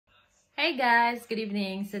Hey guys, good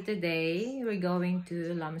evening. So today we're going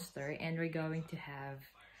to Lumster and we're going to have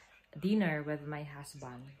dinner with my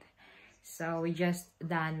husband. So we just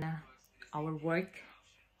done our work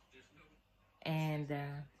and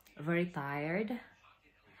very tired.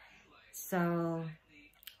 So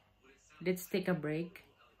let's take a break.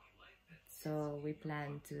 So we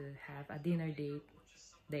plan to have a dinner date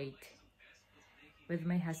with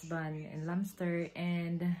my husband in Lumster,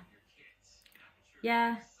 and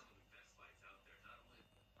yeah.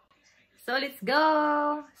 So let's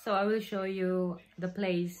go. So I will show you the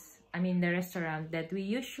place, the restaurant that we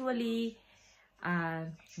usually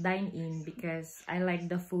dine in, because I like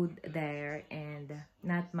the food there and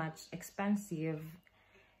not much expensive,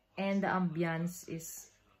 and the ambience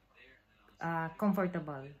is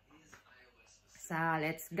comfortable. So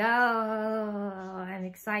let's go. I'm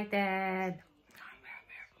excited.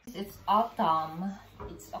 It's autumn.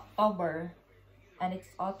 It's October and it's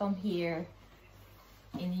autumn here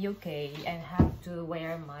in UK, and have to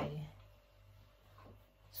wear my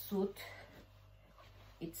suit.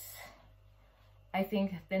 It's, I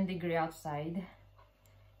think, 10 degrees outside.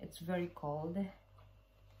 It's very cold,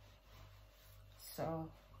 so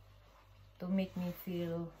to make me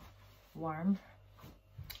feel warm,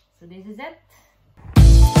 so this is it.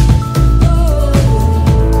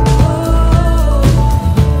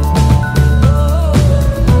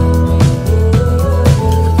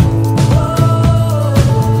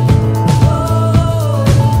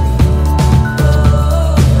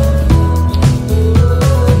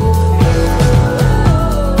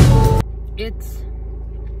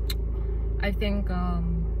 I think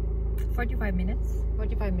 45 minutes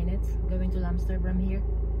going to Lumster from here.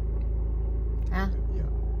 Yeah.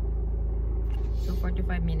 So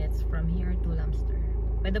 45 minutes from here to Lumster.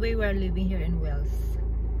 By the way, we're living here in Wales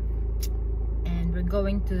and we're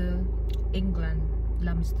going to England,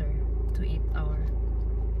 Lumster, to eat our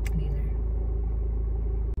dinner.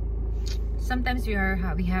 Sometimes we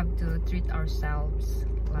have to treat ourselves,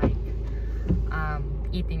 like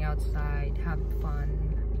eating outside, have fun,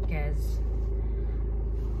 because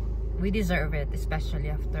we deserve it, especially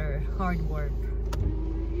after hard work.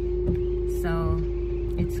 So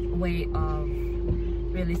it's a way of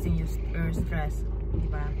releasing your stress,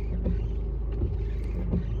 diba?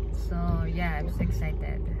 So yeah, I'm so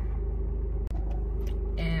excited.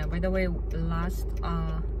 And by the way,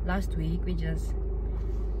 last week we just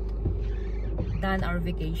done our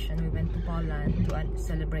vacation. We went to Poland to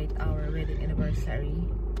celebrate our wedding anniversary.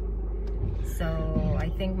 So I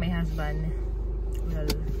think my husband will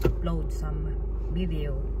upload some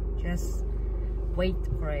video. Just wait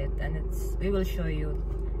for it, and we will show you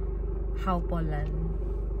how Poland,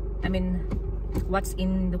 what's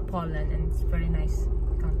in the Poland, and it's very nice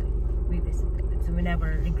country. We visited, so we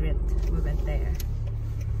never regret we went there.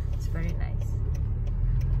 It's very nice.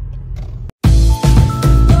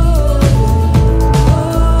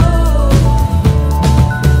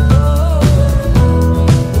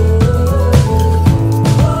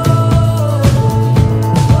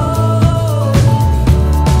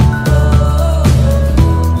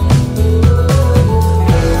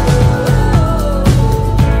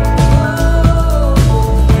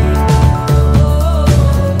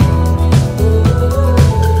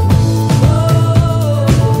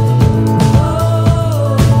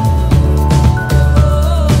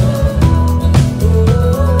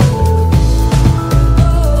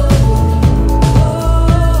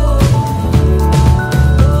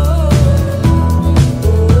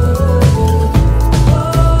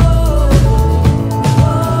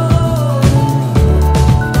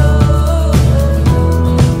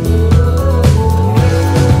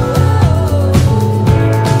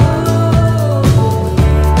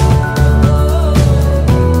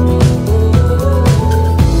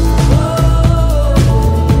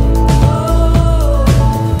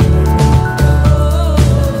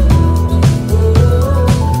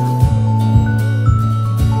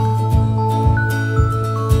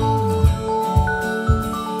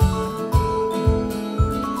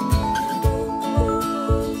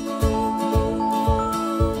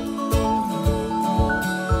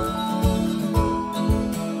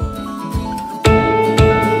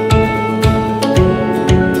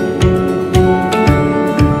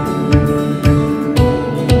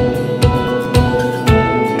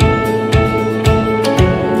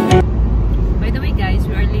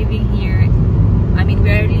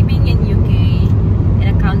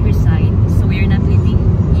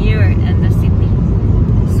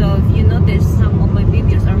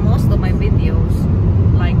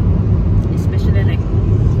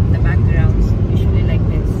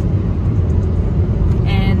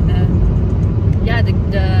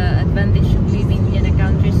 advantage of living in the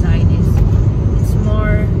countryside is it's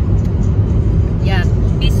more, yeah,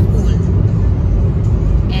 peaceful.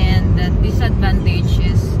 And the disadvantage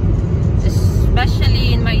is,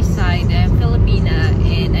 especially in my side, I'm Filipina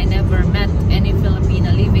and I never met any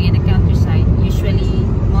Filipina living in the countryside. Usually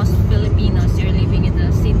most Filipinos are living in the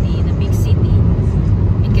city, in the big city,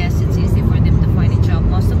 because it's easy for them to find a job.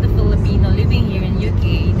 Most of the Filipino living here in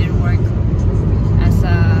UK, they work as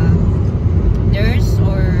a nurse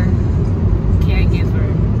or caregiver,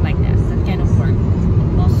 like that kind of work.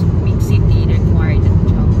 In most big city, they require that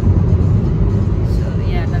job. So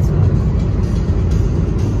yeah, that's all.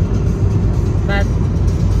 But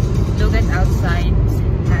look at outside,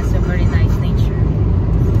 it has a very nice nature,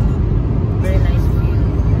 very nice view.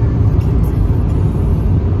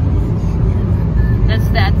 That's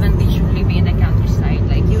the advantage of living in the countryside.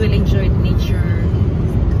 Like, you will enjoy the nature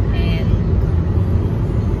and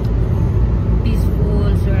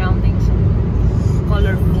peaceful surroundings,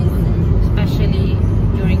 colorful, especially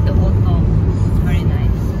during the autumn. It's very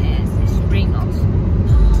nice, and spring also.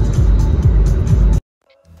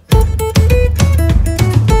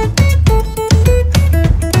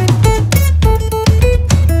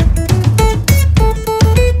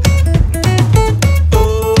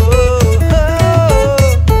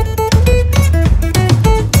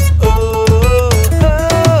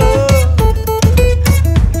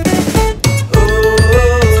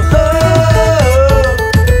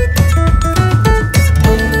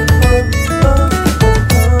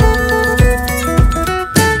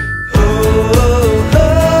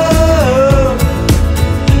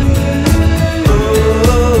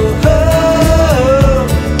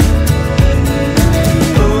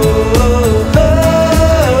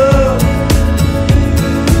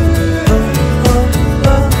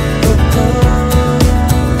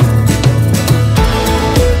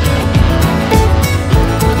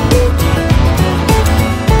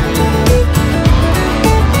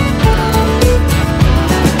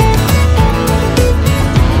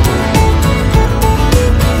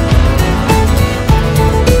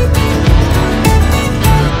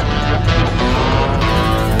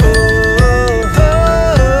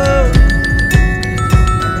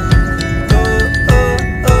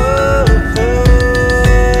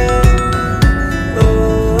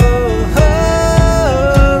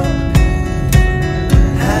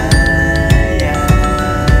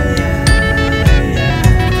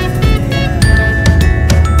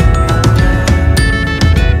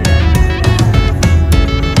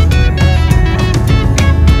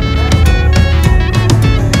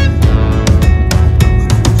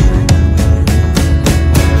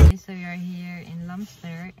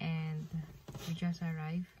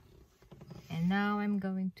 And now I'm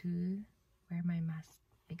going to wear my mask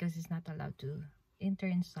because it's not allowed to enter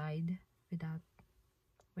inside without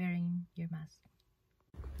wearing your mask.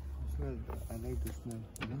 I like the smell,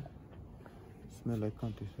 you know? Smell like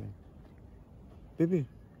countryside. Baby,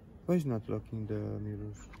 why is not locking the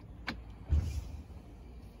mirrors?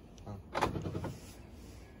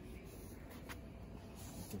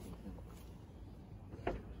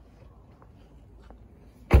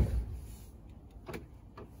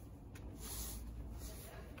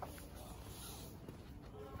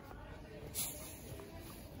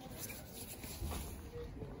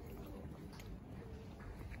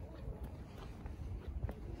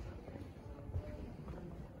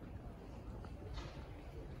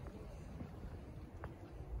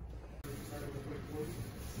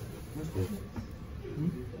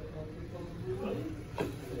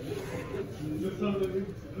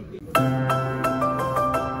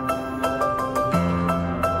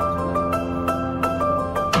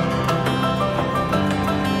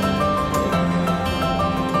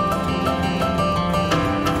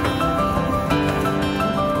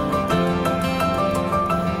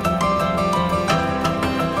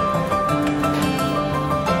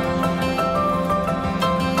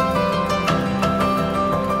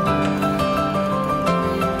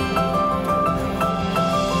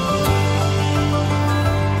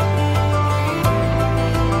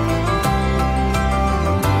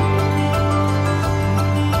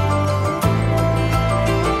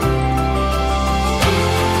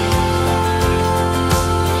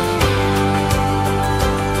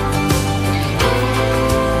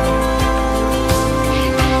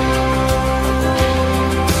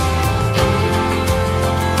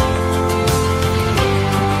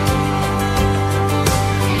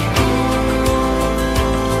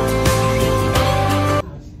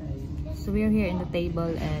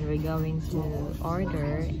 Table and we're going to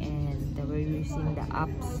order, and we're using the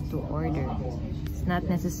apps to order. It's not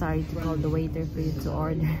necessary to call the waiter for you to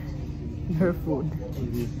order. her food.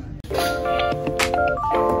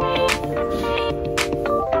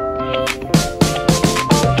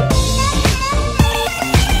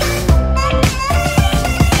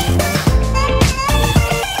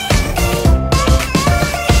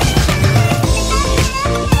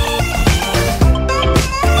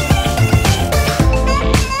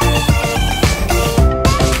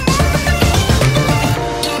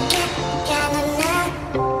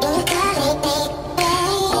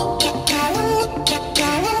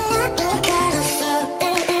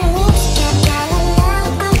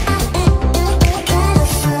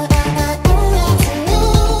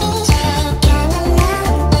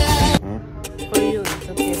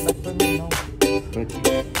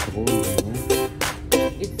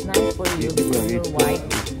 It's nice for you because you're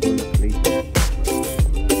white.